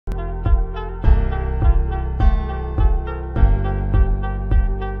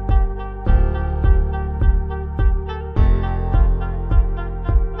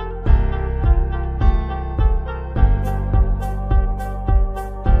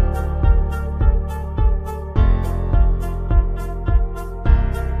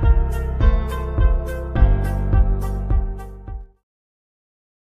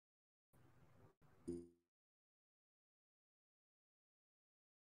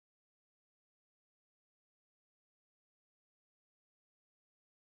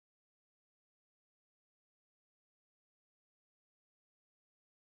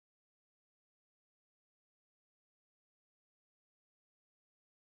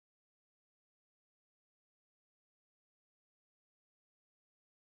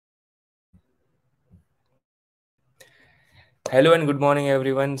Hello and good morning,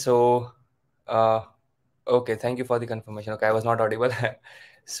 everyone. Uh, okay, thank you for the confirmation. Okay, I was not audible.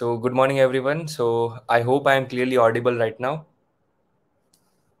 So, good morning, everyone. So, I hope I am clearly audible right now.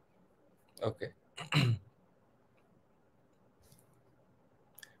 Okay.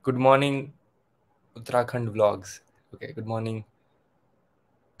 Good morning, Uttarakhand vlogs. Okay, good morning.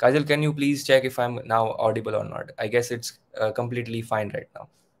 Kajal, can you please check if I'm now audible or not? I guess it's completely fine right now.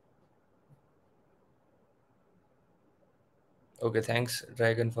 Okay, thanks,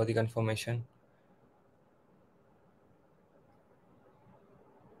 Dragon, for the confirmation.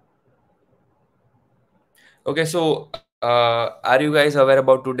 Okay, are you guys aware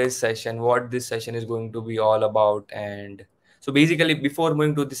about today's session? What this session is going to be all about? And so, basically, before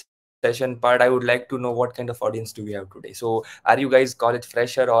moving to the session part, I would like to know what kind of audience do we have today. So, are you guys college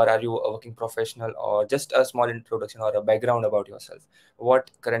fresher, or are you a working professional, or just a small introduction or a background about yourself?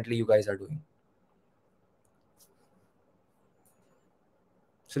 What currently you guys are doing?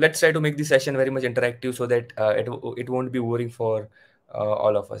 So, let's try to make the session very much interactive so that it won't be boring for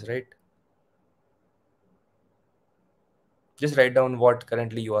all of us, right? Just write down what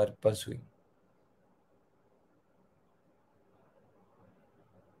currently you are pursuing.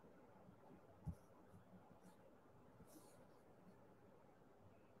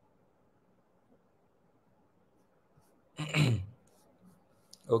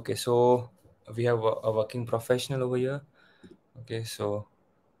 Okay, so we have a working professional over here. Okay, so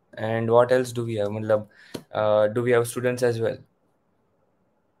and what else do we have? Matlab, do we have students as well?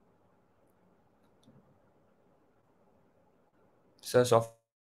 So software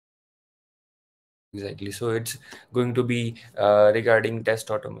exactly. So it's going to be regarding test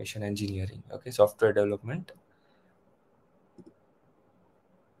automation engineering. Okay, software development.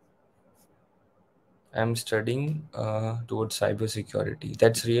 I'm studying towards cybersecurity.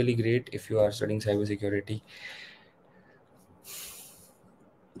 That's really great if you are studying cybersecurity.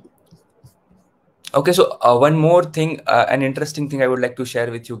 Okay, so one more thing, an interesting thing I would like to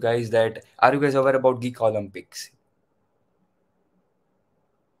share with you guys that are you guys aware about Geek Olympics?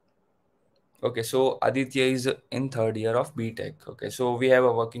 Okay, so Aditya is in third year of BTech. Okay, so we have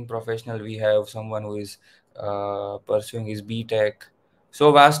a working professional, we have someone who is pursuing his BTech.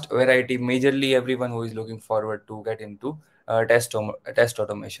 So vast variety, majorly everyone who is looking forward to get into test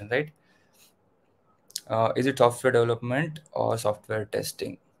automation, right? Is it software development or software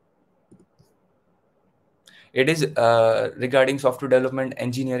testing? It is regarding software development,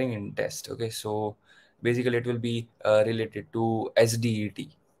 engineering, and test. Okay, so basically it will be related to SDET.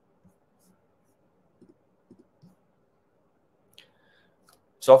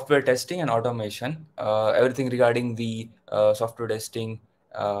 Software testing and automation, everything regarding the software testing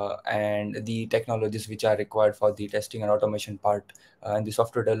and the technologies which are required for the testing and automation part and the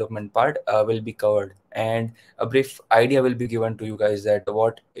software development part will be covered, and a brief idea will be given to you guys that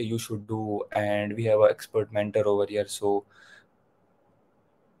what you should do, and we have an expert mentor over here. So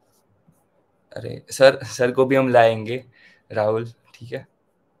अरे sir को भी हम लाएंगे, राहुल, ठीक है.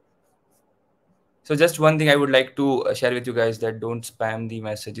 So just one thing I would like to share with you guys, that don't spam the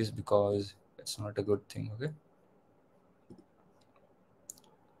messages because it's not a good thing. Okay.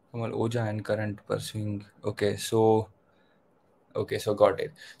 Kamal Oja and current pursuing. Okay, so got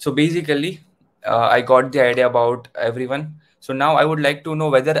it. So basically, I got the idea about everyone. So now I would like to know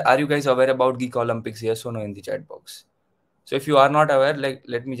whether are you guys aware about Geek Olympics? Yes or no in the chat box. So if you are not aware, like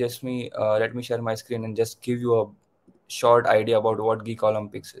let me share my screen and just give you a short idea about what Geek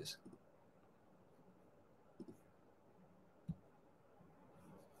Olympics is.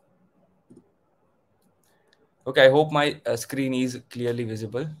 Okay, I hope my screen is clearly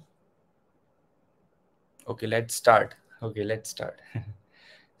visible. Okay, let's start. Okay, let's start.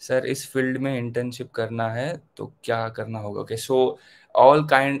 Sir इस field में internship करना है तो क्या करना होगा? Okay, so all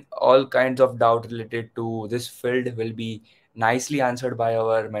kinds of doubt related to this field will be nicely answered by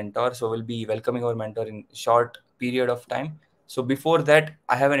our mentor. So we'll be welcoming our mentor in short period of time. So before that,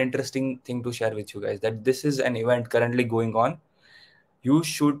 I have an interesting thing to share with you guys, that this is an event currently going on. You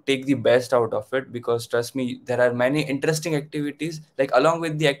should take the best out of it, because trust me, there are many interesting activities. Like along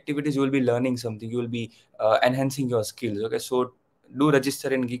with the activities, you will be learning something, you will be enhancing your skills. Okay, so do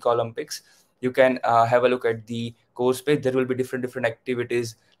register in Geek Olympics. You can have a look at the course page. There will be different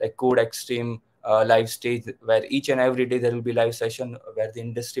activities like Code Extreme, live stage, where each and every day there will be live session where the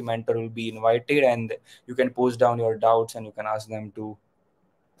industry mentor will be invited, and you can post down your doubts and you can ask them to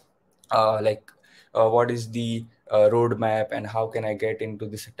like what is the roadmap and how can I get into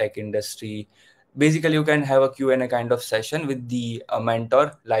this tech industry. Basically, you can have a Q&A kind of session with the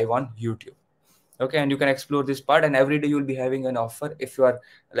mentor live on YouTube. Okay, and you can explore this part, and every day you'll be having an offer if you are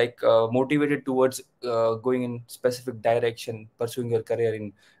like motivated towards going in specific direction, pursuing your career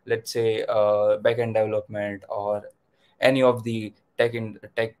in, let's say, backend development or any of the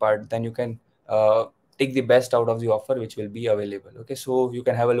tech part. Then you can take the best out of the offer which will be available. Okay, so you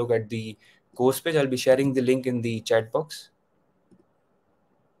can have a look at the course page. I'll be sharing the link in the chat box.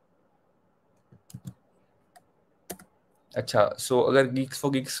 अच्छा, सो अगर Geeks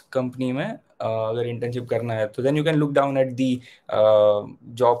for Geeks company में अगर internship करना है तो then you can look down at the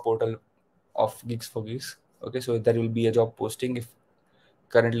job portal of Geeks for Geeks. Okay, so there will be a job posting if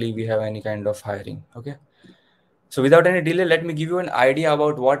currently we have any kind of hiring. Okay, so without any delay, let me give you an idea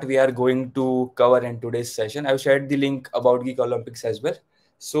about what we are going to cover in today's session. I've shared the link about Geek Olympics as well.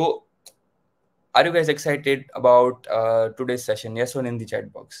 So are you guys excited about today's session? Yes or no in the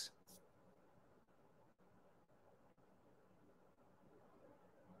chat box.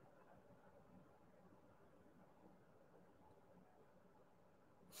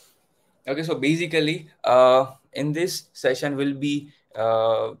 Okay, so basically, in this session, we'll be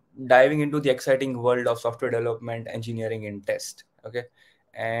diving into the exciting world of software development, engineering, and test. Okay,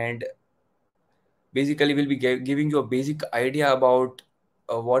 and basically, we'll be giving you a basic idea about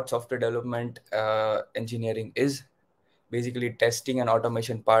what software development engineering is. Basically, testing and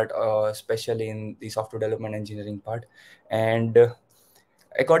automation part, especially in the software development engineering part, and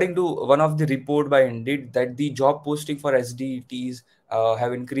according to one of the report by Indeed, that the job posting for SDTs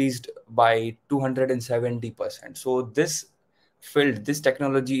have increased by 270%. So this field, this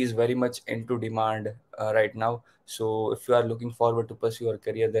technology is very much into demand right now. So if you are looking forward to pursue your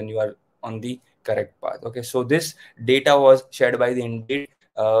career, then you are on the correct path. Okay, so this data was shared by the Indeed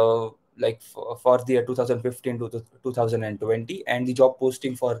like for the year 2015 to 2020, and the job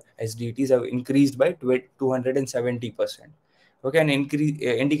posting for SDTs have increased by 270%. Okay, and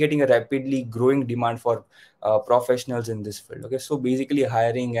indicating a rapidly growing demand for professionals in this field. Okay, so basically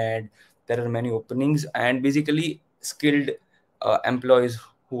hiring, and there are many openings, and basically skilled employees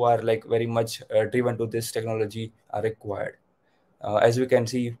who are like very much driven to this technology are required, as we can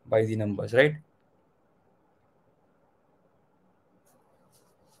see by the numbers, right?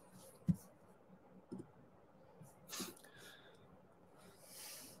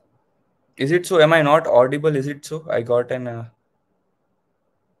 Is it so? Am I not audible? Is it so? I got an am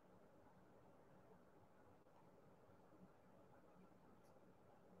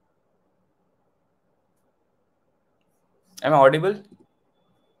I audible?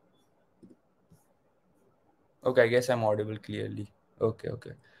 Okay, I guess I'm audible clearly. Okay,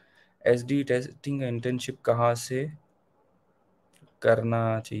 okay. SD testing internship कहाँ से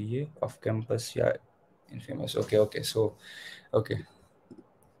करना चाहिए, off campus या infamous? Okay, okay, so okay.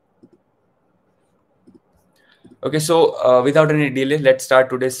 Okay, so without any delay, let's start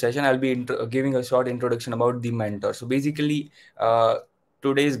today's session. I'll be giving a short introduction about the mentor. So basically,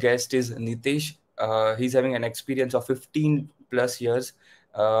 today's guest is Nitesh. He's having an experience of 15 plus years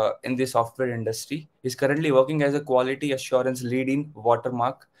in the software industry. He's currently working as a quality assurance lead in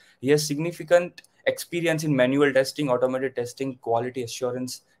Watermark. He has significant experience in manual testing, automated testing, quality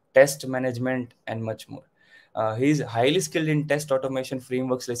assurance, test management, and much more. He is highly skilled in test automation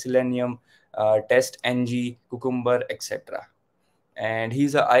frameworks like Selenium, Test NG, Cucumber, etc. And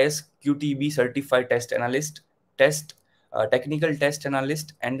he's a ISQTB certified test analyst, test technical test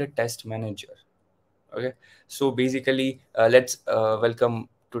analyst, and a test manager. Okay, so basically, let's welcome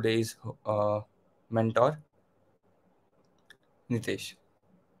today's mentor, Nitesh.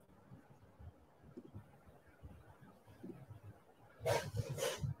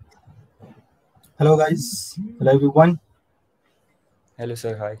 Hello, guys. Hello, everyone. Hello,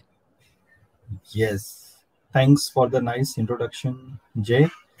 sir. Hi. Yes, thanks for the nice introduction, Jay.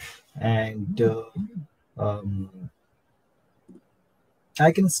 And um,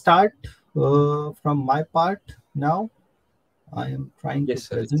 I can start from my part now. I am trying to Yes,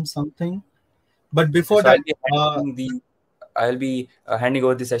 sir. present something, but Yes, before so that, I'll be handing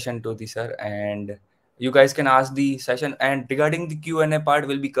over the session to the sir, and you guys can ask the session. And regarding the Q&A part,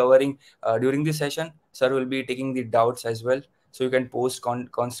 we'll be covering during the session. Sir will be taking the doubts as well, so you can post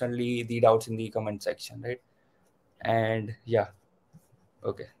constantly the doubts in the comment section, right? And yeah,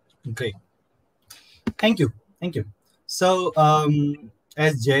 okay. great. Thank you. Thank you. So,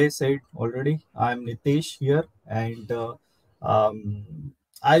 as Jay said already, I'm Nitesh here, and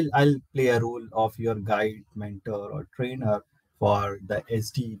I'll play a role of your guide, mentor, or trainer for the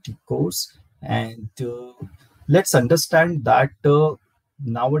SDET course. And let's understand that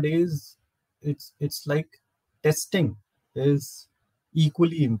nowadays it's like testing is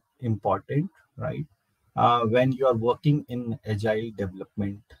equally important, right? when you are working in agile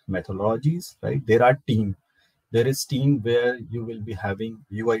development methodologies, right? There is team where you will be having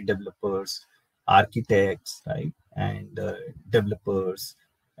UI developers, architects, right, and developers.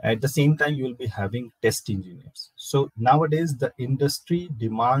 At the same time, you will be having test engineers. So nowadays, the industry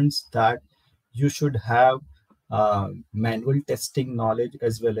demands that you should have manual testing knowledge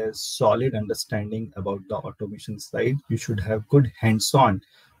as well as solid understanding about the automation side. You should have good hands-on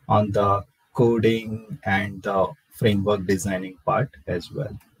the coding and the framework designing part as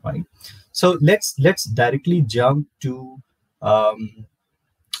well, right? So let's directly jump to um,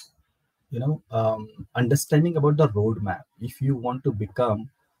 understanding about the roadmap. If you want to become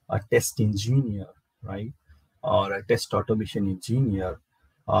a test engineer, right, or a test automation engineer,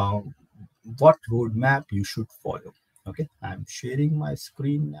 um, what roadmap you should follow. Okay, I'm sharing my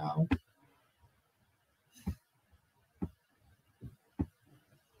screen now.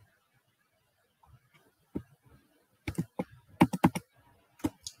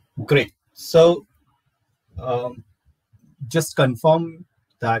 Great. So um, just confirm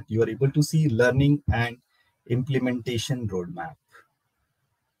that you are able to see learning and implementation roadmap.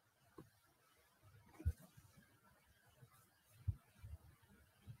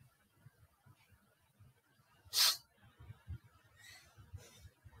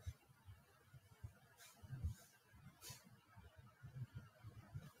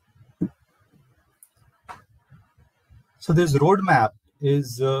 So this roadmap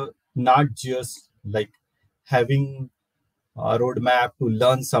is not just like having a roadmap to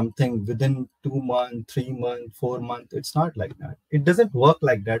learn something within 2 months, 3 months, 4 months. It's not like that. It doesn't work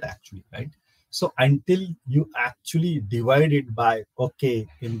like that actually, right? So until you actually divide it by, okay,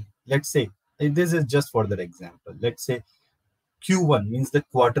 in let's say, this is just for the example. Let's say Q1 means the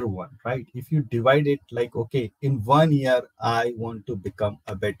quarter one, right? If you divide it like, okay, in 1 year, I want to become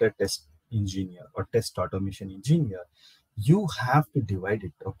a better test engineer or test automation engineer, you have to divide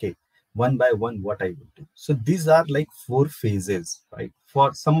it, okay, one by one, what I would do. So these are like 4 phases, right?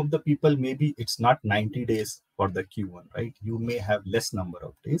 For some of the people, maybe it's not 90 days for the Q1, right? You may have less number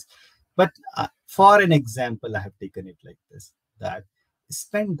of days. But for an example, I have taken it like this, that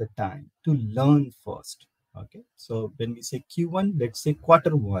spend the time to learn first. Okay, so when we say Q1, let's say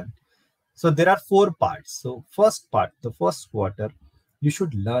quarter one. So there are 4 parts. So first part, the first quarter, you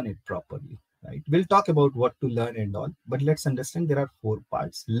should learn it properly, right? We'll talk about what to learn and all, but let's understand there are 4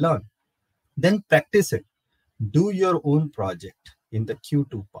 parts. Learn, then practice it. Do your own project in the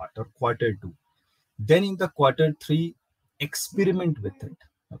Q2 part or quarter two. Then in the quarter three, experiment with it.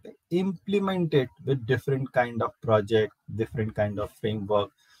 Okay, implement it with different kind of project, different kind of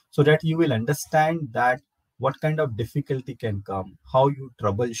framework, so that you will understand that what kind of difficulty can come, how you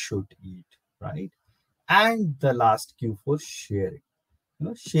troubleshoot it, right? And the last Q4, sharing.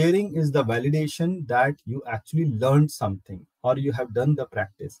 Sharing is the validation that you actually learned something or you have done the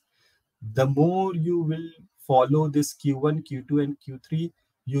practice. The more you will follow this Q1, Q2, and Q3,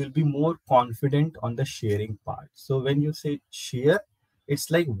 you will be more confident on the sharing part. So when you say share,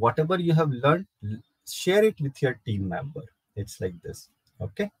 it's like whatever you have learned, share it with your team member. It's like this.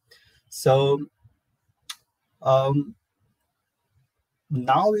 Okay. So um,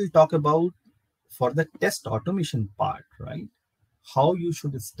 now we'll talk about for the test automation part, right? How you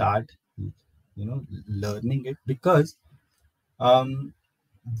should start, learning it, because um,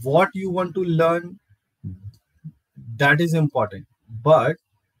 what you want to learn, that is important, but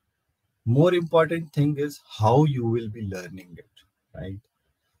more important thing is how you will be learning it, right?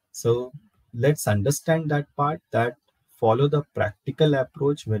 So let's understand that part, that follow the practical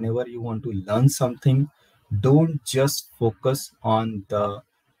approach whenever you want to learn something. Don't just focus on the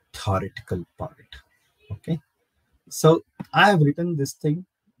theoretical part. Okay, so I have written this thing,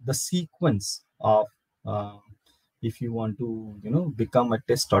 the sequence of uh, if you want to become a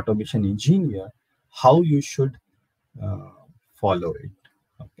test automation engineer, how you should uh, follow it.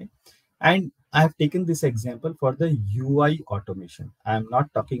 Okay, and I have taken this example for the UI automation. I am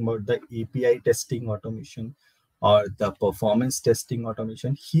not talking about the API testing automation or the performance testing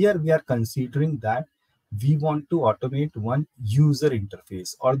automation. Here we are considering that we want to automate one user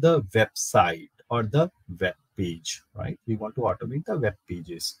interface or the website or the web page, right? We want to automate the web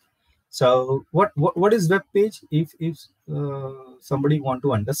pages. So what is web page? If somebody want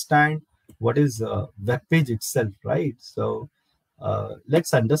to understand what is web page itself, right? So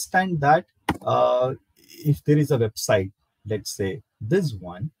let's understand that if there is a website, let's say this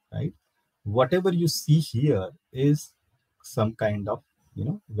one, right? Whatever you see here is some kind of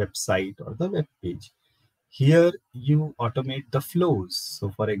website or the web page. Here you automate the flows. So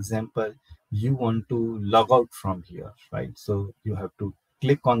for example, you want to log out from here, right? So you have to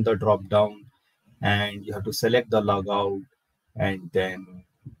click on the drop down, and you have to select the logout, and then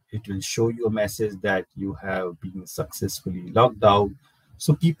it will show you a message that you have been successfully logged out.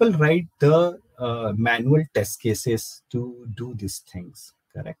 So people write the manual test cases to do these things,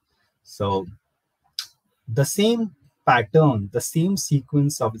 correct? So the same pattern, the same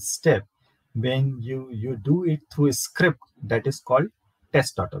sequence of step, when you do it through a script, that is called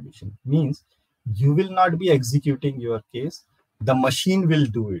test automation. Means you will not be executing your case, the machine will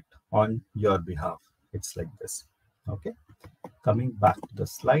do it on your behalf. It's like this. Okay, coming back to the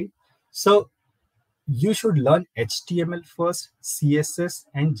slide. So you should learn HTML first, CSS,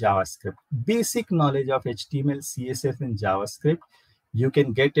 and JavaScript. Basic knowledge of HTML, CSS, and JavaScript. You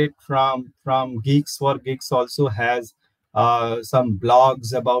can get it from Geeks for Geeks. Also has some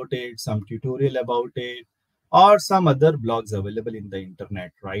blogs about it, some tutorial about it, or some other blogs available in the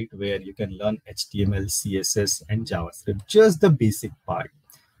internet, right? Where you can learn HTML, CSS, and JavaScript. Just the basic part.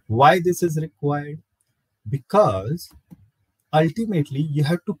 Why this is required? Because ultimately you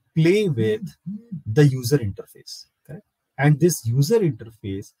have to play with the user interface, correct? And this user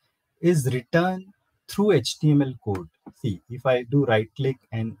interface is written through HTML code. See, if I do right click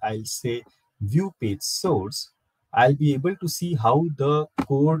and I'll say view page source, I'll be able to see how the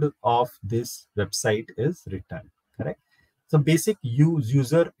code of this website is written, correct? So basic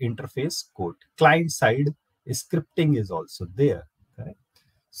user interface code. Client side scripting is also there, correct?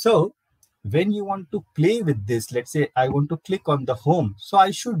 So when you want to play with this, let's say I want to click on the home, so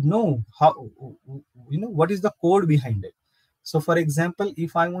I should know how, what is the code behind it. So for example,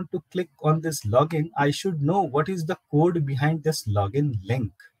 if I want to click on this login, I should know what is the code behind this login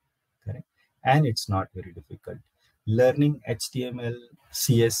link, correct? And it's not very difficult. Learning HTML,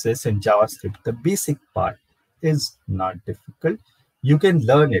 CSS, and JavaScript, the basic part, is not difficult. You can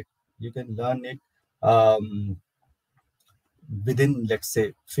learn it. You can learn it within, let's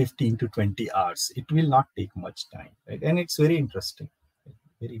say, 15 to 20 hours. It will not take much time, right? And it's very interesting,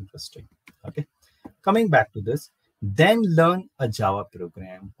 very interesting. Okay, coming back to this, then learn a Java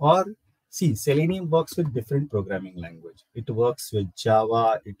program. Or see, Selenium works with different programming language. It works with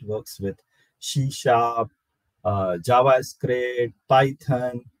Java, it works with C Sharp, JavaScript,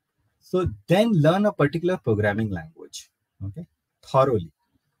 Python. So then learn a particular programming language, okay, thoroughly.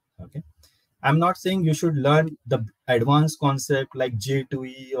 Okay, I'm not saying you should learn the advanced concept like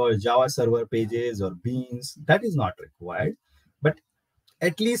J2E or Java server pages or beans. That is not required. But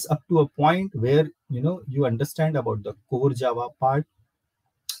at least up to a point where you understand about the core Java part,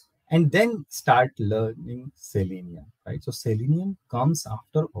 and then start learning Selenium, right? So Selenium comes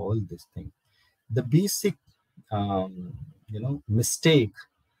after all this thing. The basic mistake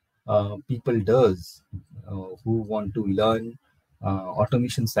people does who want to learn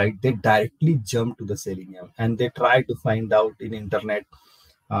automation side, they directly jump to the Selenium and they try to find out in internet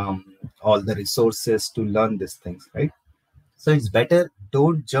all the resources to learn these things, right? So it's better,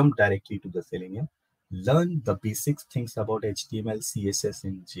 don't jump directly to the Selenium. Learn the basic things about HTML, CSS,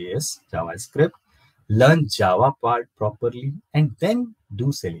 and JS, JavaScript. Learn Java part properly, and then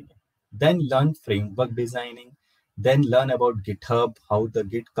do Selenium. Then learn framework designing. Then learn about GitHub, how the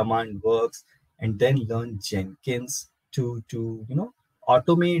Git command works, and then learn Jenkins to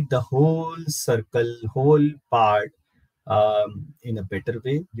automate the whole circle, whole part in a better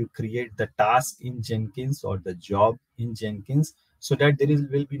way. You create the task in Jenkins or the job in Jenkins, so that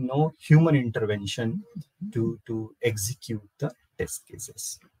will be no human intervention to execute the test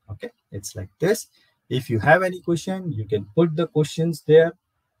cases. Okay, it's like this. If you have any question, you can put the questions there.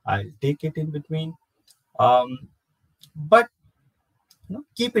 I'll take it in between. But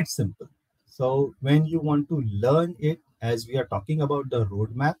keep it simple. So when you want to learn it, as we are talking about the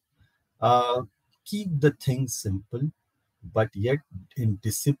roadmap, uh, keep the things simple, but yet in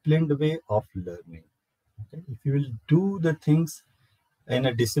disciplined way of learning. Okay, if you will do the things in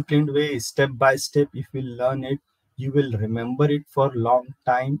a disciplined way, step by step, if you learn it, you will remember it for a long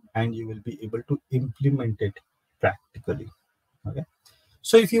time and you will be able to implement it practically. Okay,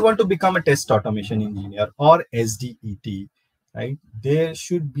 so if you want to become a test automation engineer or SDET, right, there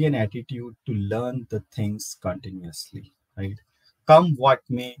should be an attitude to learn the things continuously, right? Come what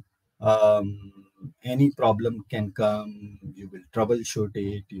may, any problem can come, you will troubleshoot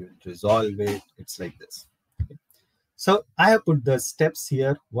it, you will resolve it. It's like this. Okay. So I have put the steps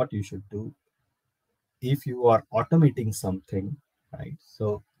here, what you should do if you are automating something, right?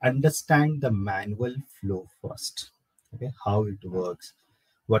 So understand the manual flow first, okay, how it works,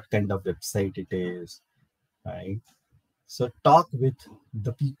 what kind of website it is, right? So talk with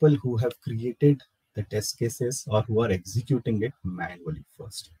the people who have created the test cases or who are executing it manually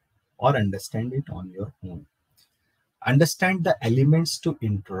first, or understand it on your own. Understand the elements to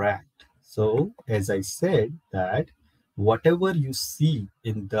interact. So as I said that whatever you see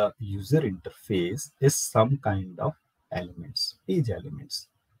in the user interface is some kind of elements, page elements.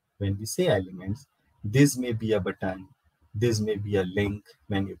 When we say elements, this may be a button, this may be a link.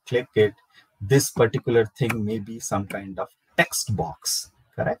 When you click it, this particular thing may be some kind of text box,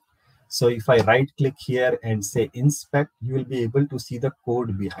 correct? So if I right click here and say inspect, you will be able to see the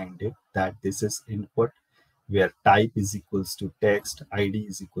code behind it, that this is input where type is equals to text, ID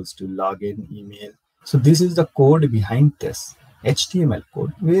is equals to login, email. So this is the code behind this HTML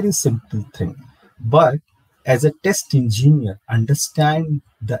code, very simple thing. But as a test engineer, understand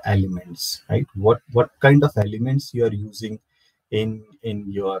the elements, right? What kind of elements you are using in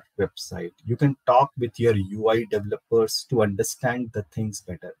your website. You can talk with your UI developers to understand the things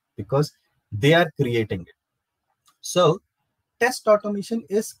better because they are creating it. So test automation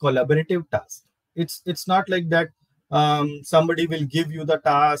is collaborative task. It's not like that somebody will give you the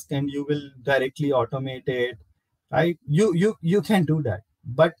task and you will directly automate it, right? You can do that,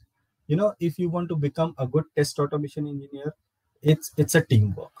 but if you want to become a good test automation engineer, it's a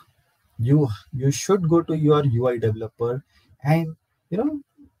teamwork. You should go to your UI developer and you know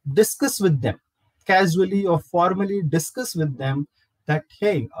discuss with them casually or formally, discuss with them that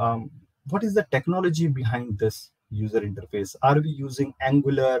hey, what is the technology behind this user interface? Are we using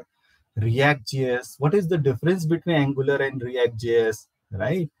Angular, React JS? What is the difference between Angular and React JS,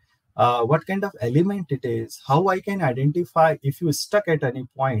 right? What kind of element it is, how I can identify if you stuck at any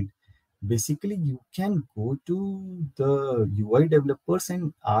point. Basically you can go to the UI developers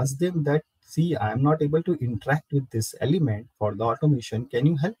and ask them that, see, I am not able to interact with this element for the automation, can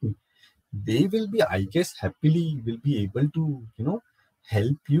you help me? They will be, I guess, happily will be able to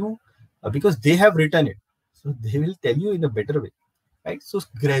help you, because they have written it, so they will tell you in a better way, right? So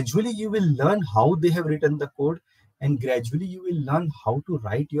gradually you will learn how they have written the code, and gradually you will learn how to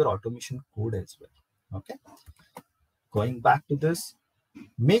write your automation code as well. Okay, going back to this,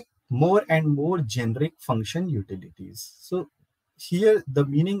 make more and more generic function utilities. So here the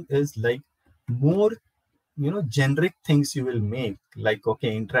meaning is like more generic things you will make, like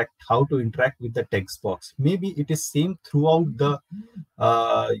okay, interact, how to interact with the text box. Maybe it is same throughout the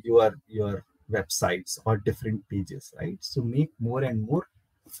your websites or different pages, right? So make more and more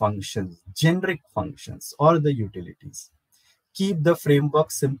functions, generic functions or the utilities. Keep the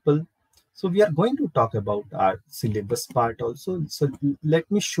framework simple. So we are going to talk about our syllabus part also. So let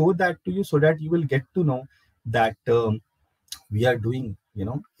me show that to you so that you will get to know that we are doing,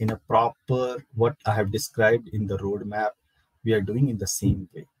 in a proper, what I have described in the roadmap, we are doing in the same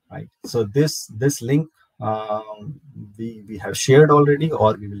way, right? So this link we have shared already,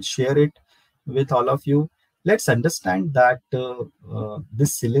 or we will share it with all of you. Let's understand that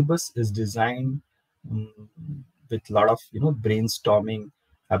this syllabus is designed um, with a lot of brainstorming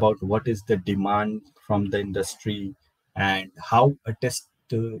about what is the demand from the industry and how a test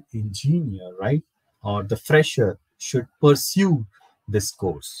engineer, right, or the fresher should pursue this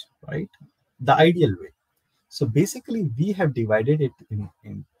course, right? The ideal way. So basically, we have divided it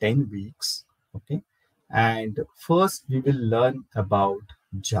in 10 weeks. Okay. And first, we will learn about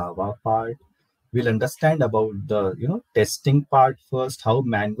Java part. We'll understand about the testing part first, how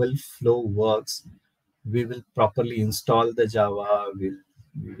manual flow works. We will properly install the Java. We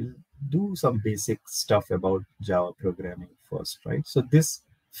will do some basic stuff about Java programming first, right? So this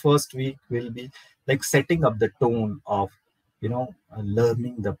first week will be like setting up the tone of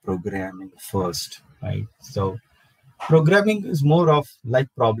learning the programming first, right? So programming is more of like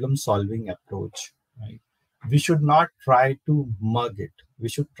problem solving approach, right? We should not try to mug it. We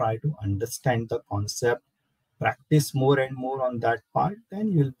should try to understand the concept, practice more and more on that part,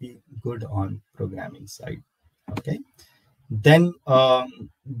 then you'll be good on programming side. Okay, then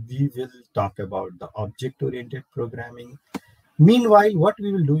we will talk about the object oriented programming. Meanwhile, what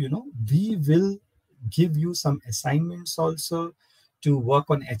we will do, we will give you some assignments also to work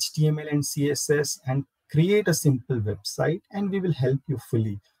on HTML and CSS and create a simple website, and we will help you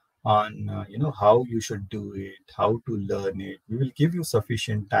fully on how you should do it, how to learn it. We will give you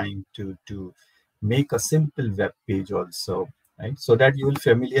sufficient time to make a simple web page also, right? So that you will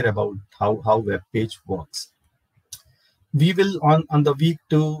familiar about how web page works. We will on the week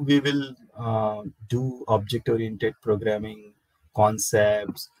 2 we will do object oriented programming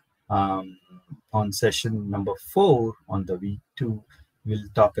concepts. On session number 4 on the week 2 we'll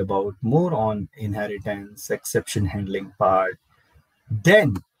talk about more on inheritance, exception handling part.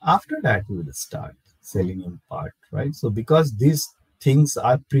 Then after that we will start selenium part, right? So because these things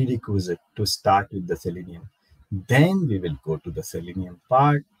are prerequisite to start with the selenium, then we will go to the selenium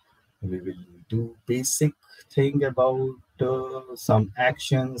part. We will do basic thing about some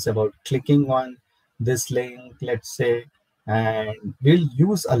actions, about clicking on this link, let's say, and we'll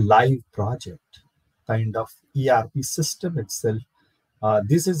use a live project kind of ERP system itself.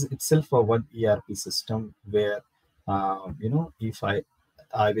 This is itself a one ERP system where, if I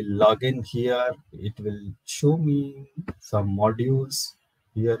will log in here, it will show me some modules.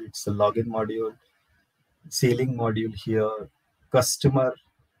 Here it's a login module, sailing module here, customer.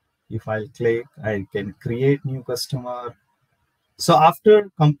 If I click, I can create new customer. So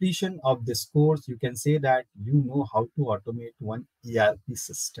after completion of this course, you can say that you know how to automate one ERP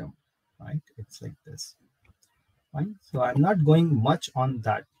system, right? It's like this. Fine. So I'm not going much on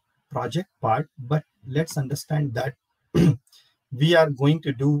that project part, but let's understand that we are going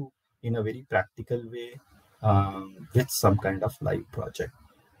to do in a very practical way with some kind of live project.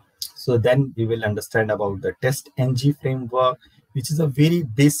 So then we will understand about the test ng framework, which is a very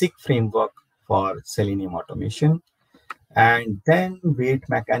basic framework for Selenium automation, and then weight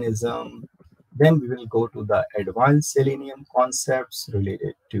mechanism. Then we will go to the advanced Selenium concepts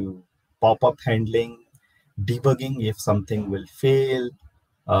related to pop-up handling, debugging if something will fail,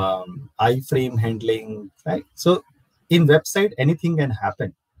 iframe handling, right? So in website, anything can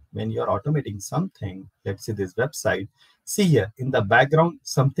happen. When you're automating something, let's say this website, see here in the background,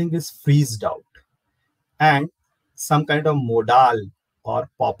 something is freezed out and some kind of modal or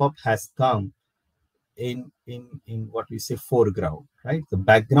pop-up has come in what we say foreground, right? The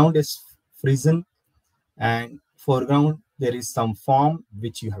background is frozen and foreground there is some form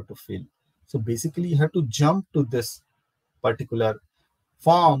which you have to fill. So basically you have to jump to this particular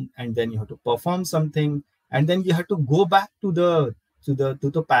form and then you have to perform something and then you have to go back to the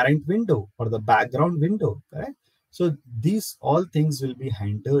parent window or the background window, correct? So these all things will be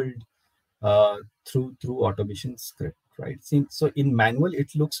handled uh, through automation script, right? So in manual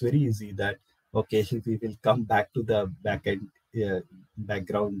it looks very easy that okay, we will come back to the backend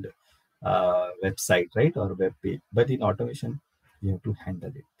background website, right, or web page, but in automation you have to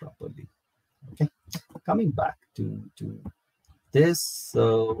handle it properly. Okay, coming back to this,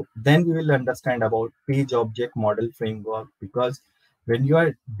 then we will understand about page object model framework, because when you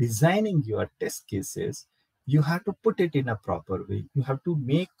are designing your test cases, you have to put it in a proper way. You have to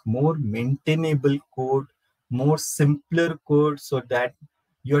make more maintainable code, more simpler code, so that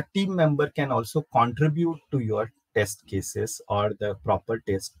your team member can also contribute to your test cases or the proper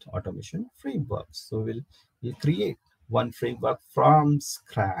test automation frameworks. So we'll create one framework from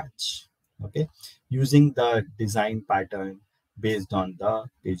scratch, okay, using the design pattern based on the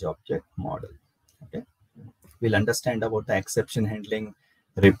page object model. Okay, we'll understand about the exception handling,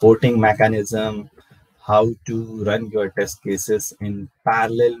 reporting mechanism, how to run your test cases in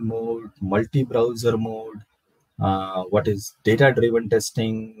parallel mode, multi-browser mode, what is data-driven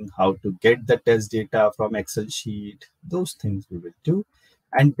testing, how to get the test data from Excel sheet. Those things we will do,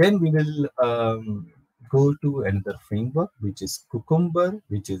 and then we will go to another framework, which is Cucumber,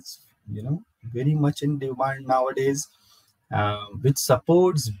 which is very much in demand nowadays, which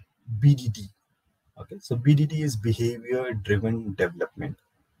supports BDD. Okay, so BDD is behavior driven development.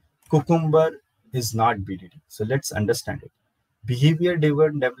 Cucumber is not BDD. So let's understand it. Behavior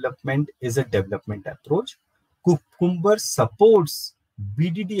driven development is a development approach. Cucumber supports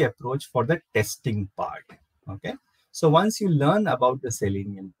BDD approach for the testing part. Okay, so once you learn about the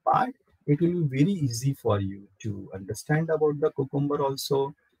Selenium part, it will be very easy for you to understand about the Cucumber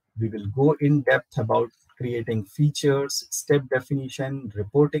also. We will go in depth about creating features, step definition,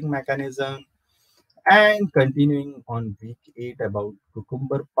 reporting mechanism, and continuing on week 8 about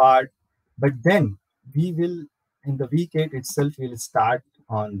Cucumber part. But then we will, in the week 8 itself, we'll start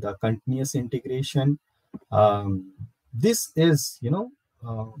on the continuous integration. This is,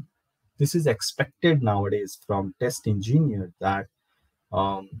 this is expected nowadays from test engineer, that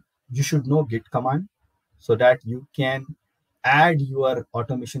you should know Git command so that you can add your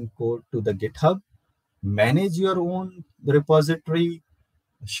automation code to the GitHub, manage your own repository,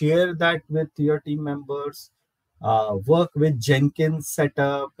 share that with your team members, work with Jenkins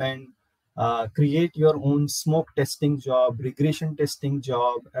setup, and create your own smoke testing job, regression testing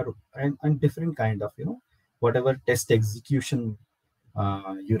job, and different kind of whatever test execution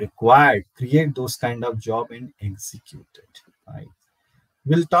you required. Create those kind of job and execute it. Right.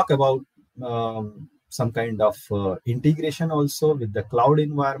 We'll talk about some kind of integration also with the cloud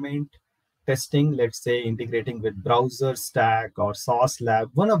environment testing, let's say integrating with browser stack or source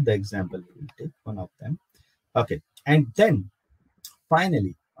lab. One of the example we will take, one of them. Okay, and then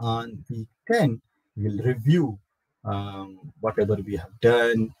finally on week 10 we'll review whatever we have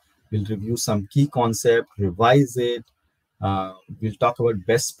done. We'll review some key concept, revise it. We'll talk about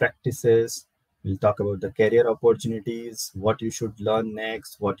best practices, We'll talk about the career opportunities, what you should learn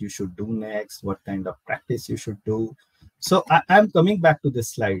next, what you should do next, what kind of practice you should do. So I'm coming back to this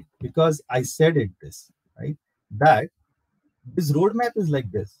slide because I said it this, right? That this roadmap is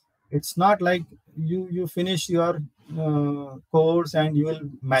like this. It's not like you finish your course and you will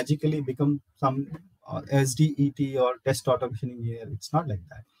magically become some SDET or test automation engineer. It's not like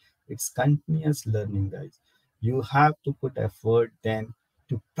that. It's continuous learning, guys. You have to put effort then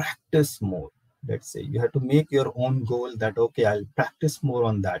to practice more. Let's say you have to make your own goal that okay, I'll practice more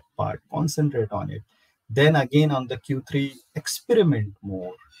on that part, concentrate on it. Then again on the Q3, experiment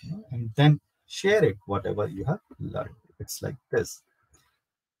more, and then share it whatever you have learned. It's like this.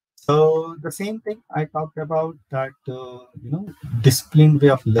 So the same thing I talked about that disciplined way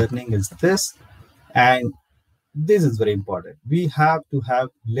of learning is this, and this is very important. We have to have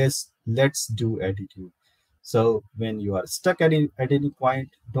less let's do attitude. So when you are stuck at any point,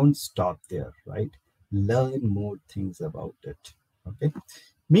 don't stop there, right? Learn more things about it. Okay.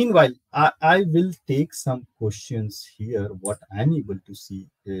 Meanwhile, I will take some questions here. What I'm able to see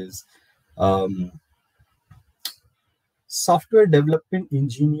is um, software development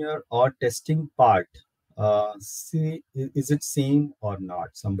engineer or testing part, see, is it same or not?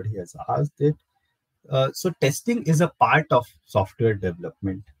 Somebody has asked it. So testing is a part of software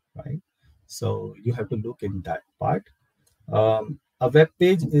development, right? So you have to look in that part. A web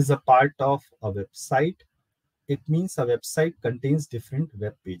page is a part of a website. It means a website contains different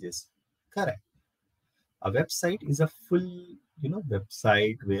web pages. Correct. A website is a full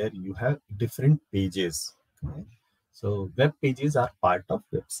website where you have different pages. Okay? So web pages are part of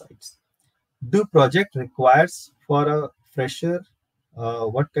websites. Do project requires for a fresher,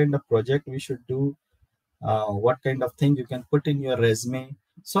 what kind of project we should do, what kind of thing you can put in your resume.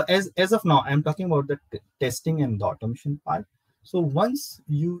 So as of now, I'm talking about the testing and the automation part. So once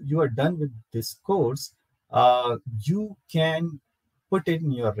you are done with this course, you can put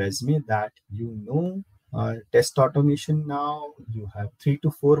in your resume that test automation now. You have 3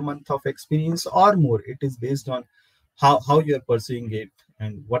 to 4 months of experience or more. It is based on how you are pursuing it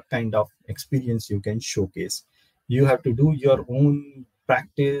and what kind of experience you can showcase. You have to do your own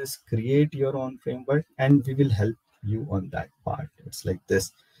practice, create your own framework, and we will help you on that part. It's like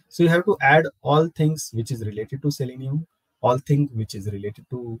this. So you have to add all things which is related to Selenium, all things which is related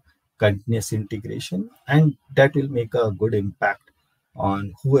to continuous integration, and that will make a good impact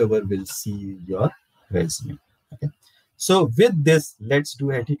on whoever will see your resume. Okay. So with this, let's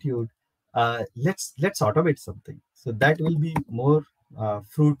do attitude. Let's automate something. So that will be more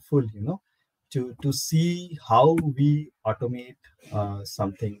fruitful, to see how we automate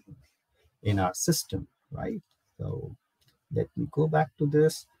something in our system, right? So let me go back to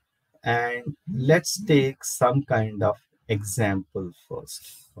this and let's take some kind of example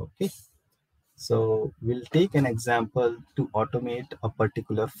first. Okay. So we'll take an example to automate a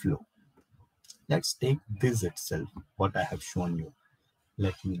particular flow. Let's take this itself, what I have shown you.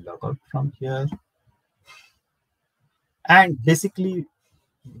 Let me log out from here. And basically,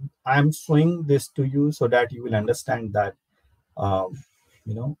 I'm showing this to you so that you will understand that, um,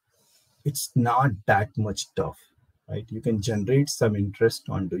 you know, it's not that much tough, right? You can generate some interest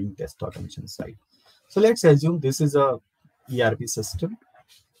on doing test automation side. So let's assume this is a ERP system,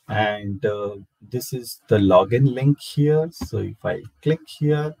 and this is the login link here. So if I click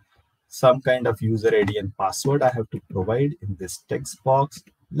here, some kind of user ID and password I have to provide in this text box.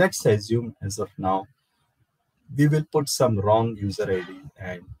 Let's assume as of now, we will put some wrong user ID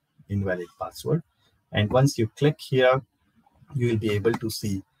and invalid password. And once you click here, you will be able to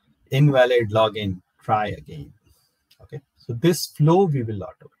see invalid login, try again. Okay. So this flow we will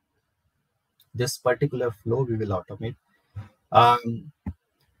automate. This particular flow we will automate. Um,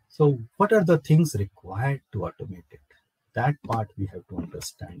 so what are the things required to automate it? That part we have to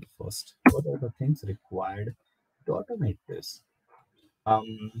understand first. What are the things required to automate this?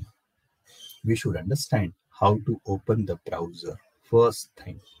 Um, we should understand how to open the browser first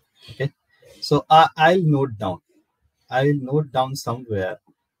thing. Okay. So I'll note down somewhere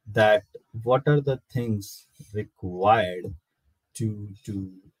that what are the things required to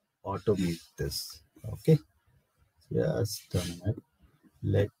automate this. Okay. Just a minute.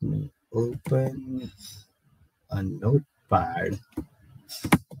 Let me open a notepad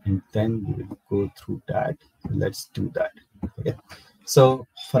and then we will go through that. Let's do that. Okay. So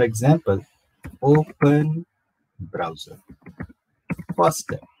for example, open browser. First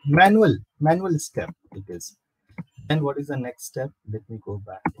step, manual step it is. Then what is the next step? Let me go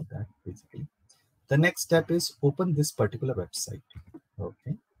back to that basically. The next step is open this particular website.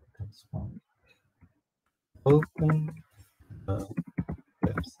 Okay, that's fine. Open the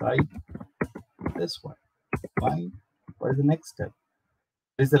website. this one. Fine. What is the next step?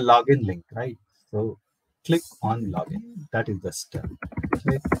 There is a login link, right? So click on login. That is the step.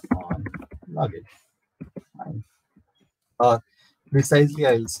 Click on login. Fine. Or precisely,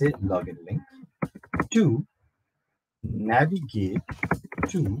 I will say login link to navigate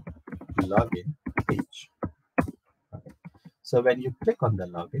to login page. Okay. So when you click on the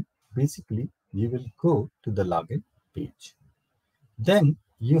login, basically you will go to the login page. Then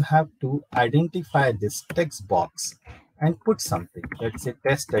you have to identify this text box and put something. Let's say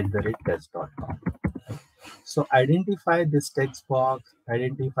test@test.com. So identify this text box,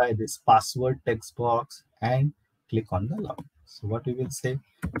 identify this password text box, and click on the login. So what we will say,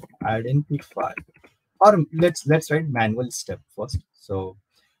 identify, or let's write manual step first. So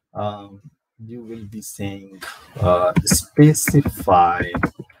you will be saying specify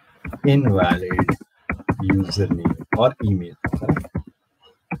invalid username or email. Correct?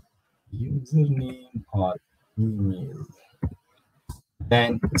 Username or email.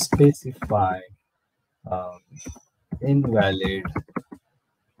 Then specify um, invalid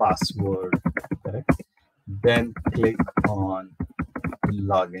password. Correct? Then click on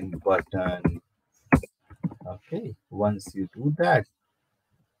login button. Okay, once you do that,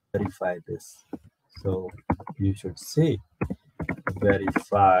 verify this. So you should say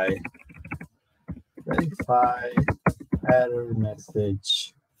verify error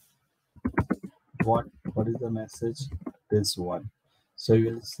message. What is the message? This one. So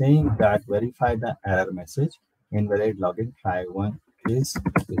you're saying that verify the error message, invalid login try one is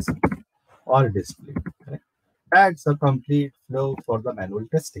displayed or displayed. Correct? That's a complete flow for the manual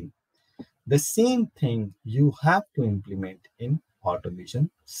testing. The same thing you have to implement in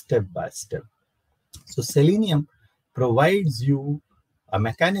automation step by step. So Selenium provides you a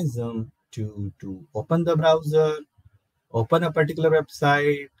mechanism to open the browser, open a particular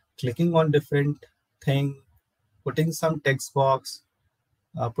website, clicking on different thing, putting some text box,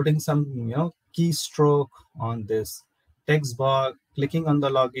 putting some keystroke on this text box, clicking on the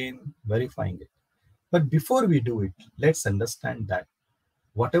login, verifying it. But before we do it, let's understand that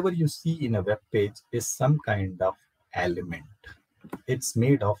whatever you see in a web page is some kind of element. It's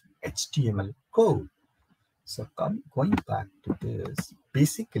made of HTML code. So going back to this,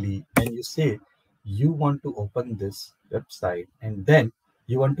 basically, when you say you want to open this website and then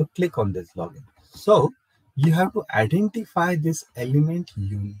you want to click on this login. So you have to identify this element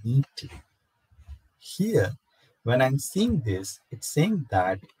uniquely. Here, when I'm seeing this, it's saying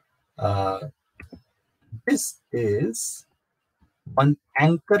that this is one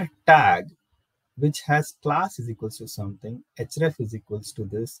anchor tag which has class is equals to something, href is equals to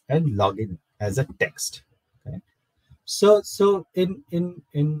this, and login as a text. Okay. So in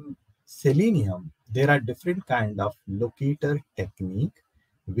Selenium, there are different kind of locator technique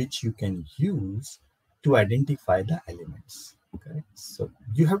which you can use to identify the elements. Okay. So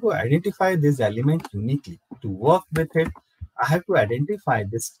you have to identify this element uniquely. To work with it, I have to identify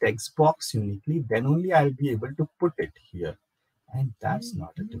this text box uniquely. Then only I'll be able to put it here. And that's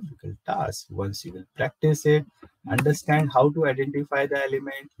not a difficult task. Once you will practice it, understand how to identify the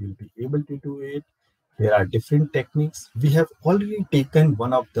element, you'll be able to do it. There are different techniques. We have already taken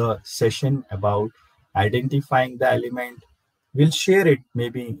one of the session about identifying the element. We'll share it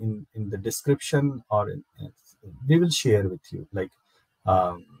maybe in the description, or we will share with you. Like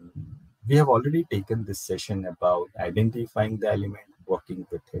um, we have already taken this session about identifying the element, working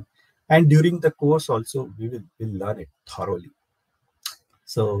with it. And during the course also, we will learn it thoroughly.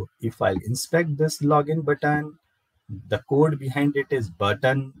 So if I'll inspect this login button, the code behind it is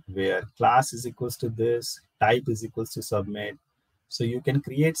button where class is equals to this, type is equals to submit. So you can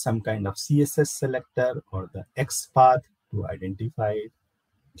create some kind of CSS selector or the X path to identify it,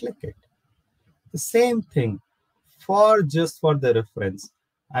 click it. The same thing just for the reference,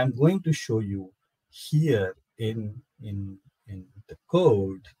 I'm going to show you here in the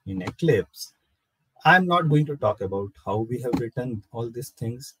code in Eclipse. I'm not going to talk about how we have written all these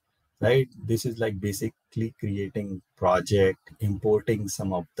things, right? This is like basically creating project, importing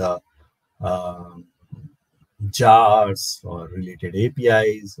some of the jars or related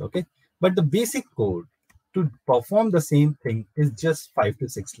APIs, okay? But the basic code to perform the same thing is just 5 to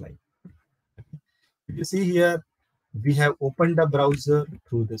 6 lines. If you see here, we have opened a browser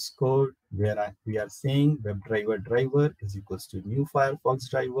through this code where we are saying WebDriver driver is equals to new Firefox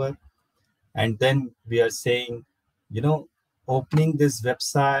driver. And then we are saying, opening this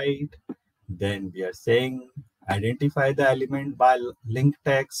website, then we are saying identify the element by link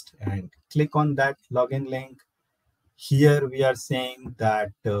text and click on that login link. Here we are saying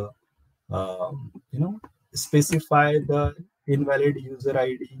that, specify the invalid user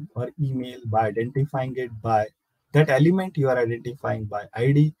ID or email by identifying it by that element you are identifying by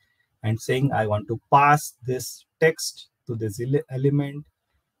ID and saying, I want to pass this text to this element.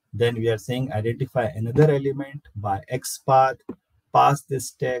 Then we are saying identify another element by XPath, pass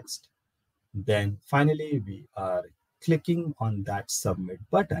this text. Then finally, we are clicking on that submit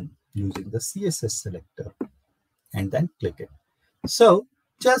button using the CSS selector and then click it. So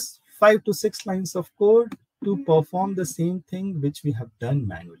just 5 to 6 lines of code to perform the same thing which we have done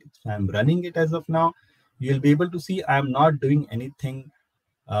manually. So I'm running it as of now. You'll be able to see I'm not doing anything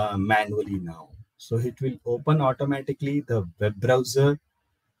manually now. So it will open automatically the web browser.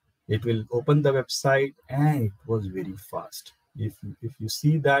 It will open the website and it was very fast. If you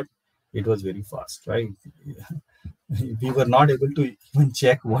see that, it was very fast, right? We were not able to even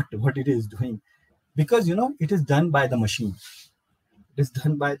check what it is doing because it is done by the machine. It is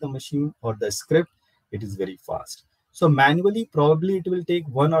done by the machine or the script. It is very fast. So manually, probably it will take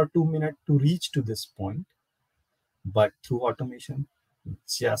 1 or 2 minutes to reach to this point, but through automation,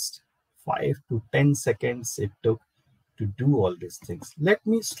 just 5 to 10 seconds it took to do all these things. Let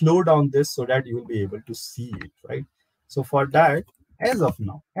me slow down this so that you will be able to see it, right? So for that, as of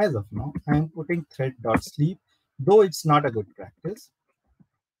now, I am putting thread.sleep, though it's not a good practice.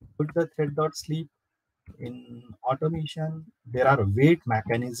 Put the thread.sleep in automation. There are wait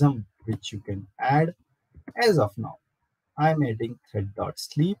mechanism which you can add. As of now, I'm adding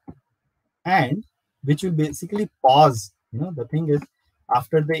thread.sleep and which will basically pause. The thing is,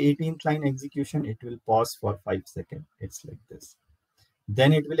 after the 18th line execution, it will pause for 5 seconds. It's like this.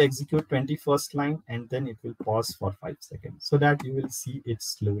 Then it will execute 21st line and then it will pause for 5 seconds so that you will see it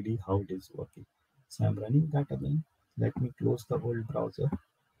slowly how it is working. So I'm running that again. Let me close the old browser.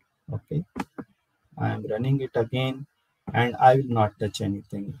 Okay. I am running it again and I will not touch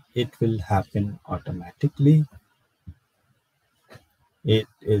anything. It will happen automatically. It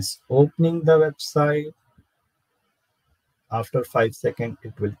is opening the website. After 5 seconds,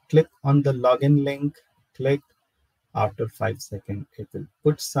 it will click on the login link. Click. After 5 seconds, it will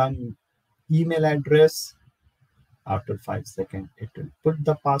put some email address. After 5 seconds, it will put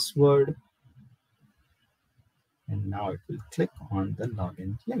the password. And now it will click on the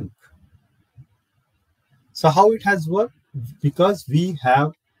login link. So how it has worked? Because we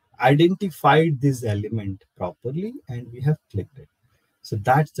have identified this element properly and we have clicked it. So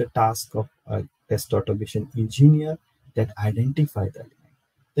that's the task of a test automation engineer, that identify the element.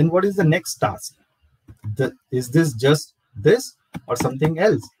 Then what is the next task? Is this just this or something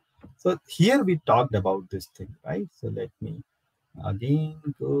else? So here we talked about this thing, right? So let me again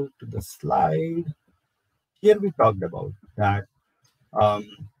go to the slide. Here we talked about that um,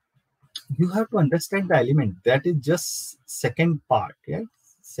 you have to understand the element. That is just second part, right?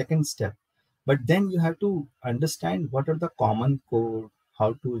 Second step. But then you have to understand what are the common code,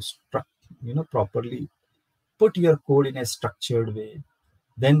 how to properly put your code in a structured way.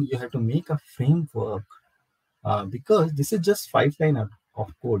 Then you have to make a framework because this is just 5 lines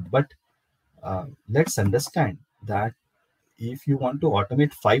of code. But let's understand that if you want to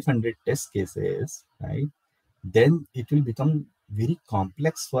automate 500 test cases, right, then it will become very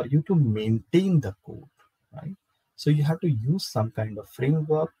complex for you to maintain the code, right? So you have to use some kind of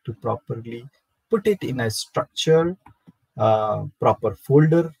framework to properly put it in a structure, proper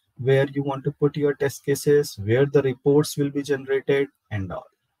folder where you want to put your test cases, where the reports will be generated and all,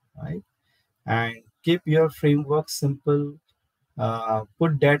 right? And keep your framework simple,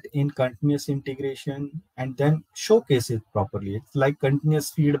 put that in continuous integration and then showcase it properly. It's like continuous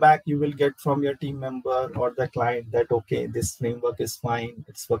feedback you will get from your team member or the client that, okay, this framework is fine,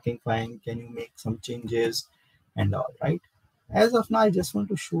 it's working fine, can you make some changes and all, right? As of now, I just want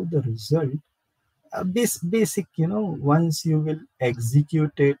to show the result. Basic, once you will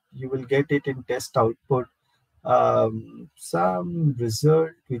execute it, you will get it in test output, some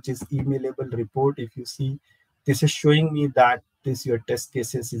result which is emailable report. If you see, this is showing me that this your test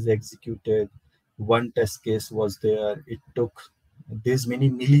cases is executed. One test case was there, it took this many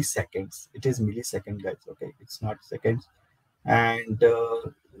milliseconds. It is millisecond, guys, okay, it's not seconds. And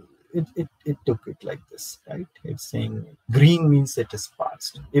it took it like this, right? It's saying green means it is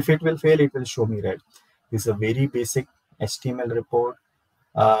passed. If it will fail, it will show me red. This is a very basic HTML report,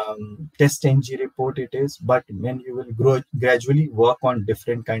 test ng report it is. But when you will gradually work on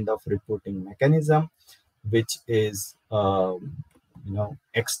different kind of reporting mechanism, which is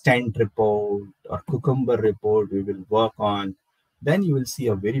extend report or cucumber report we will work on, then you will see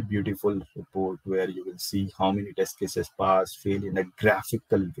a very beautiful report where you will see how many test cases passed, fail in a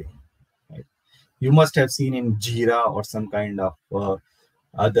graphical way, right? You must have seen in Jira or some kind of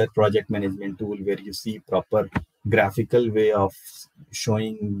other project management tool where you see proper graphical way of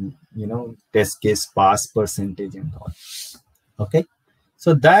showing, test case pass percentage and all. Okay,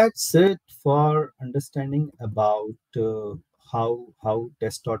 so that's it for understanding about how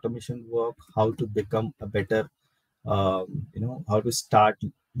test automation work, how to become a better, how to start,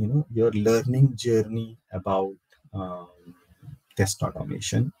 your learning journey about um, test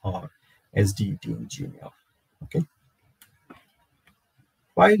automation or SDET engineer. Okay,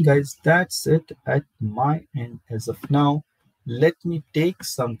 fine, guys, that's it at my end as of now. Let me take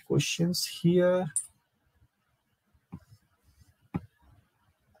some questions here.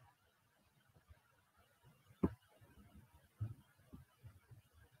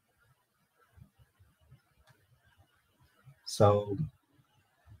 So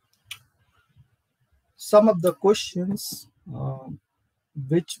some of the questions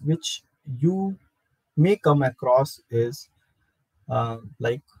which you may come across is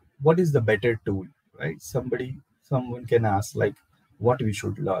like, what is the better tool, right? Someone can ask like, what we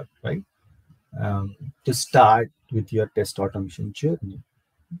should learn, right? To start with your test automation journey.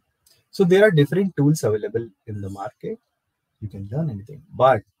 So there are different tools available in the market. You can learn anything,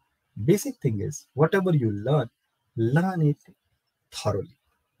 but basic thing is whatever you learn it thoroughly,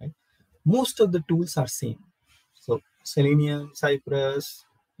 right? Most of the tools are same. So Selenium, Cypress,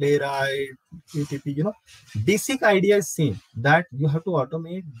 Playwright, PTP, basic idea is same, that you have to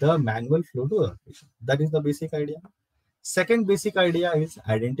automate the manual flow to application. That is the basic idea. Second basic idea is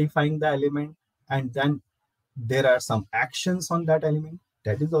identifying the element, and then there are some actions on that element.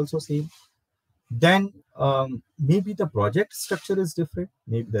 That is also same. Then maybe the project structure is different,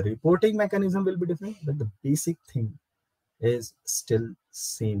 maybe the reporting mechanism will be different, but the basic thing is still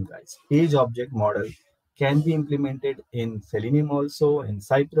same, guys. Page object model can be implemented in Selenium also, in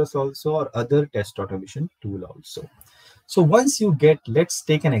Cypress also, or other test automation tool also. So once you get, let's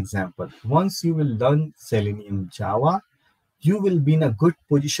take an example. Once you will learn Selenium Java, you will be in a good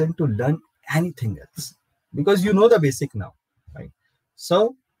position to learn anything else because you know the basic now, right?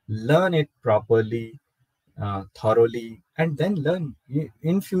 So learn it properly, thoroughly, and then learn.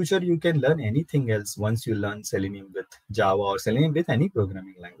 In future you can learn anything else once you learn Selenium with Java or Selenium with any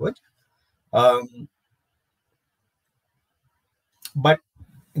programming language. um, but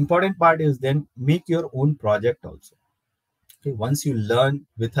important part is then make your own project also. Okay, once you learn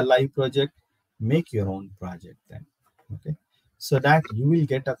with a live project, make your own project then. Okay, so that you will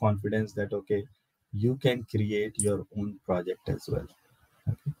get a confidence that okay, you can create your own project as well.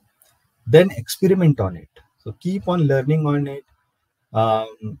 Okay, then experiment on it. So keep on learning on it.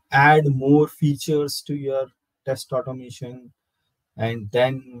 Add more features to your test automation, and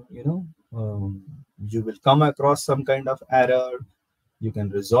then you will come across some kind of error. You can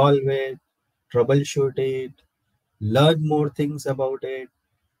resolve it, troubleshoot it, learn more things about it,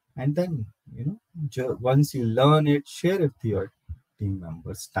 and then once you learn it, share it with your team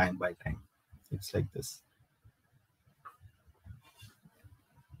members time by time. It's like this.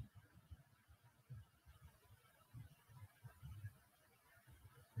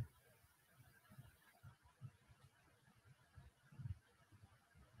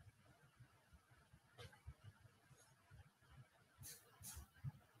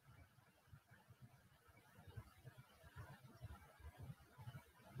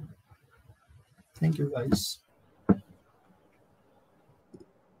 Thank you, guys.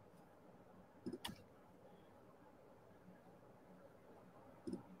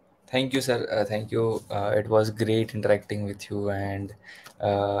 Thank you, sir. Thank you. It was great interacting with you, and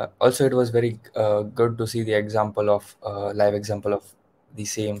also it was very good to see the example of live example of the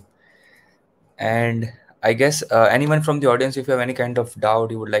same. And I guess anyone from the audience, if you have any kind of doubt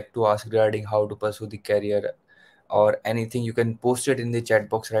you would like to ask regarding how to pursue the career or anything, you can post it in the chat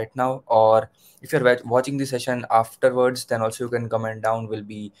box right now. Or if you're watching the session afterwards, then also you can comment down. We'll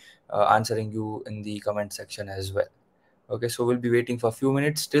be answering you in the comment section as well. Okay, so we'll be waiting for a few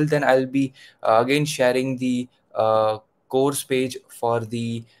minutes. Till then, I'll be again sharing the course page for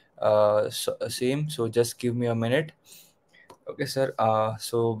the same. So just give me a minute. Okay, sir.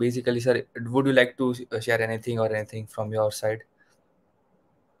 So basically, sir, would you like to share anything or anything from your side,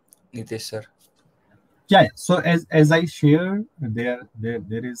 Nitesh, sir? Yeah, so as I shared, there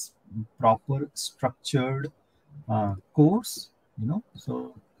is proper structured course,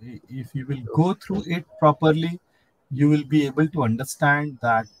 so if you will go through it properly, you will be able to understand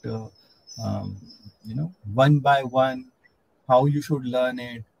that um, one by one how you should learn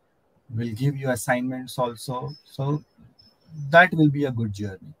it. Will give you assignments also, so that will be a good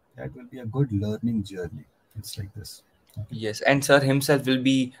journey, that will be a good learning journey. It's like this. Okay. Yes, and sir himself will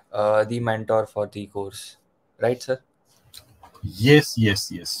be the mentor for the course, right, sir? Yes, yes,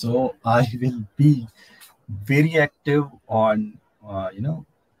 yes. So I will be very active on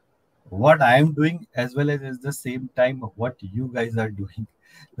what I am doing, as well as the same time what you guys are doing,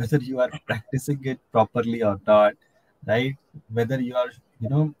 whether you are practicing it properly or not, right? Whether you are,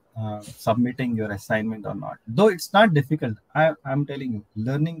 submitting your assignment or not. Though it's not difficult, I'm telling you,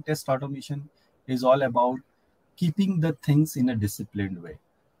 learning test automation is all about keeping the things in a disciplined way.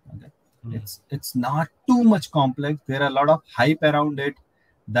 Okay, Mm. it's not too much complex. There are a lot of hype around it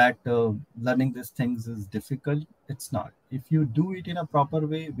that learning these things is difficult. It's not. If you do it in a proper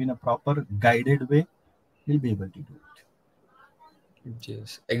way, in a proper guided way, you'll be able to do it.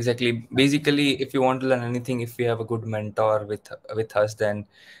 Yes, exactly. Basically, if you want to learn anything, if we have a good mentor with us, then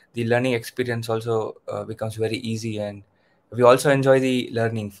the learning experience also becomes very easy, and we also enjoy the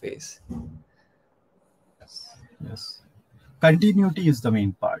learning phase. Yes. Yes. Continuity is the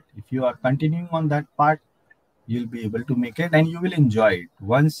main part. If you are continuing on that part, you'll be able to make it and you will enjoy it.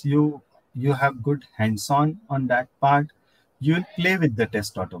 Once you have good hands on that part, you'll play with the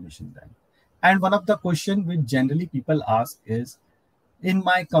test automation then. And one of the question which generally people ask is, in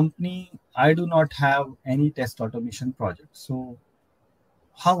my company I do not have any test automation project, so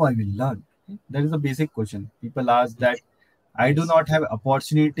how I will learn? That is a basic question people ask, that I do Yes. not have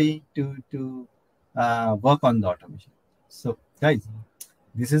opportunity to work on the automation. So guys,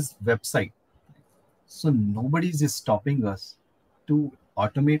 this is website, so nobody is stopping us to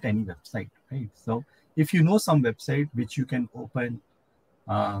automate any website, right? So if you know some website which you can open,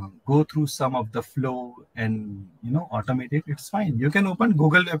 go through some of the flow and automate it, it's fine. You can open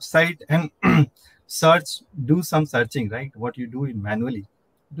Google website and search, do some searching, right? What you do in manually,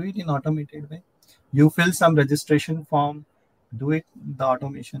 do it in automated way. You fill some registration form, do it the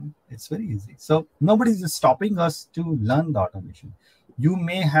automation. It's very easy. So nobody is stopping us to learn the automation. You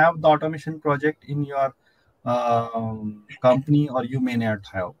may have the automation project in your company, or you may not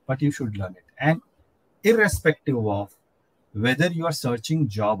have, but you should learn it. And irrespective of whether you are searching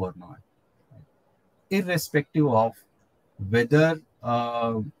job or not, irrespective of whether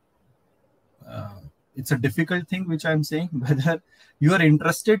uh, it's a difficult thing which I'm saying, whether you are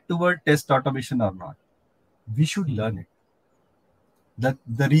interested toward test automation or not, we should learn Mhm. it.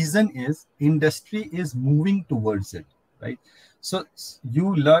 The reason is industry is moving towards it, right? So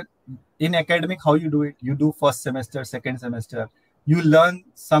you learn in academic, how you do it, you do first semester, second semester, you learn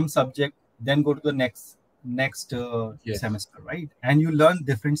some subject, then go to the next Yes. semester, right? And you learn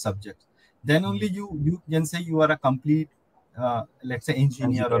different subjects, then only Mhm. you can say you are a complete let's say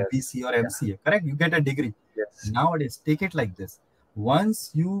engineer or Engineer. BC or Yeah. MCA, correct? You get a degree. Yes. Nowadays take it like this: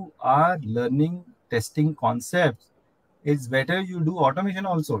 once you are learning testing concepts, it's better you do automation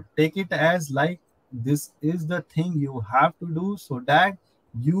also. Take it as like this is the thing you have to do, so that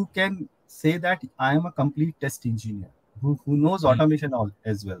you can say that I am a complete test engineer who knows Mm. automation all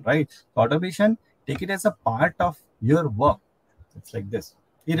as well, right? Automation, take it as a part of your work. It's like this,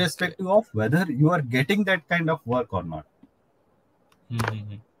 Okay. irrespective of whether you are getting that kind of work or not.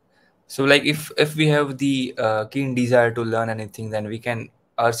 Mhm. So, like, if we have the keen desire to learn anything, then we can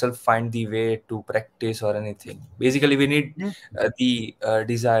ourselves find the way to practice or anything. Basically, we need Yes. the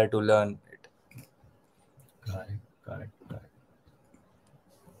desire to learn it. Correct, correct, correct.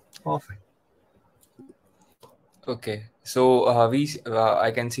 Perfect. Okay. So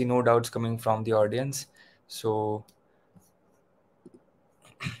I can see no doubts coming from the audience. So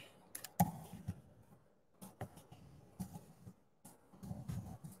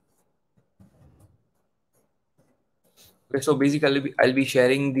okay, so basically, I'll be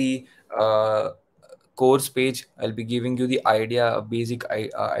sharing the uh, course page. I'll be giving you the idea, a basic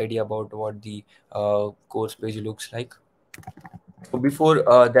idea about what the course page looks like. So before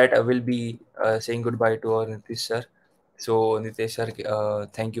that, I will be saying goodbye to our Nitish sir. So Nitish sir,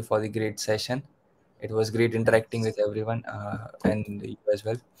 thank you for the great session. It was great interacting Thanks. with everyone and you as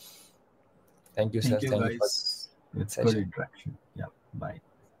well. Thank you, sir. Thank you Thank you for guys, the it's good session. interaction. Yeah, bye.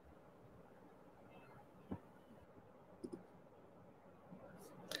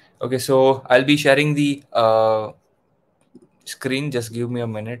 Okay, so I'll be sharing the screen. Just give me a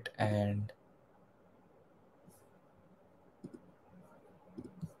minute. And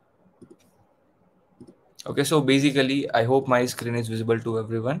okay, so basically, I hope my screen is visible to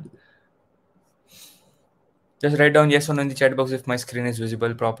everyone. Just write down yes or no in the chat box if my screen is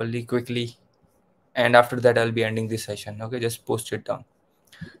visible properly, quickly. And after that, I'll be ending this session. Okay, just post it down.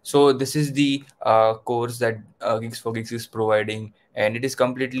 So this is the course that Geeks for Geeks is providing, and it is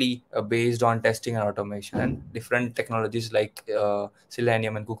completely based on testing and automation. And different technologies like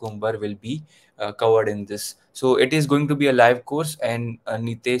Selenium and Cucumber will be covered in this. So it is going to be a live course, and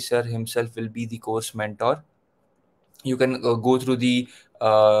Nitesh sir himself will be the course mentor. You can go through the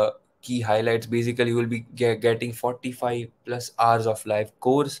key highlights. Basically, you will be getting 45 plus hours of live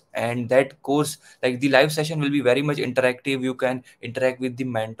course, and that course, like the live session, will be very much interactive. You can interact with the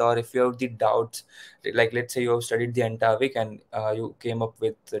mentor if you have the doubts. Like, let's say you have studied the entire week and you came up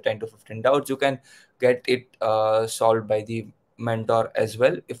with 10 to 15 doubts, you can get it solved by the mentor as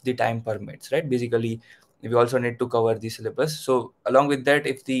well if the time permits, right? Basically, we also need to cover the syllabus, so along with that,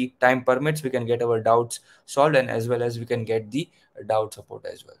 if the time permits, we can get our doubts solved, and as well as we can get the doubt support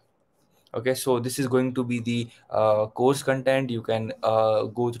as well. Okay, so this is going to be the course content. You can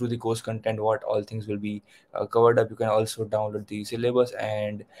go through the course content, what all things will be covered up. You can also download the syllabus,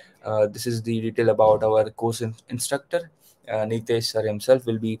 and this is the detail about our course instructor. Nitesh sir himself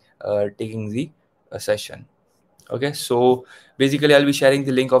will be taking the session. Okay, so basically I'll be sharing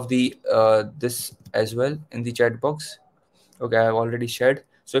the link of the this as well in the chat box. Okay, I have already shared.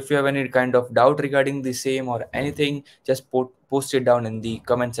 So if you have any kind of doubt regarding the same or anything, just post it down in the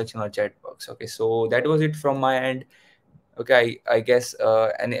comment section or chat box. Okay, so that was it from my end. Okay, I guess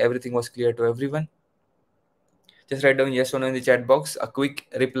and everything was clear to everyone. Just write down yes or no in the chat box. A quick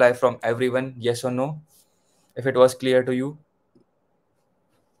reply from everyone, yes or no, if it was clear to you.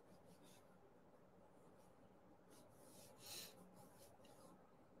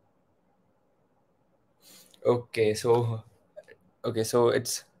 Okay, so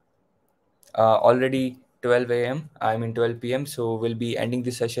it's already 12 a.m. I'm in 12 p.m. So we'll be ending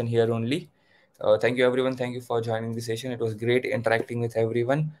this session here only. Thank you, everyone. Thank you for joining the session. It was great interacting with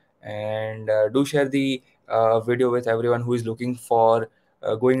everyone. And do share the video with everyone who is looking for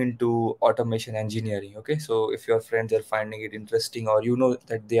going into automation engineering. Okay, so if your friends are finding it interesting, or you know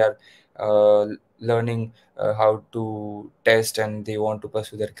that they are uh, learning how to test and they want to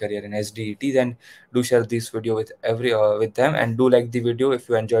pursue their career in SDET, then do share this video with with them, and do like the video if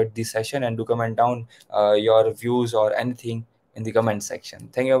you enjoyed this session, and do comment down your views or anything in the comment section.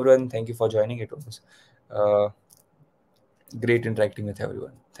 Thank you, everyone. Thank you for joining. It was uh, great interacting with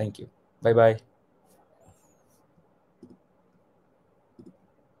everyone. Thank you. Bye bye.